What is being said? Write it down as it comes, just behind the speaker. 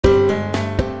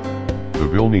The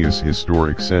Vilnius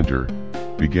Historic Center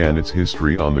began its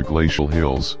history on the glacial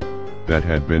hills that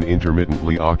had been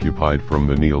intermittently occupied from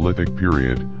the Neolithic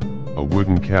period. A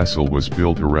wooden castle was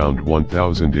built around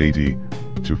 1000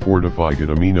 AD to fortify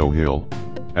Gedimino Hill,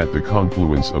 at the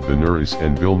confluence of the Neris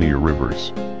and Vilnia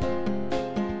rivers.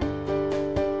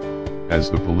 As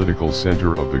the political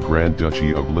center of the Grand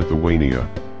Duchy of Lithuania,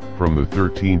 from the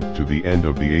 13th to the end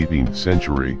of the 18th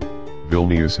century,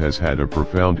 Vilnius has had a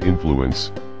profound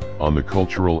influence on the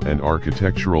cultural and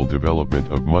architectural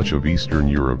development of much of Eastern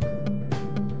Europe.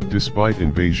 Despite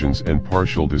invasions and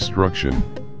partial destruction,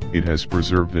 it has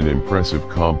preserved an impressive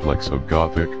complex of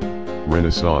Gothic,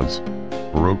 Renaissance,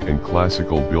 Baroque and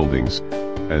classical buildings,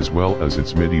 as well as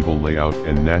its medieval layout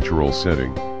and natural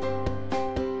setting.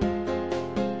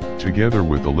 Together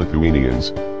with the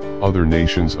Lithuanians, other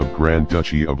nations of Grand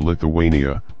Duchy of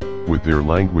Lithuania, with their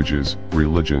languages,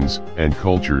 religions, and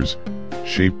cultures,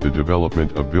 shaped the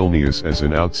development of Vilnius as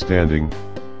an outstanding,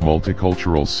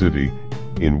 multicultural city,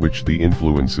 in which the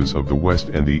influences of the West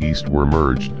and the East were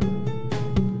merged.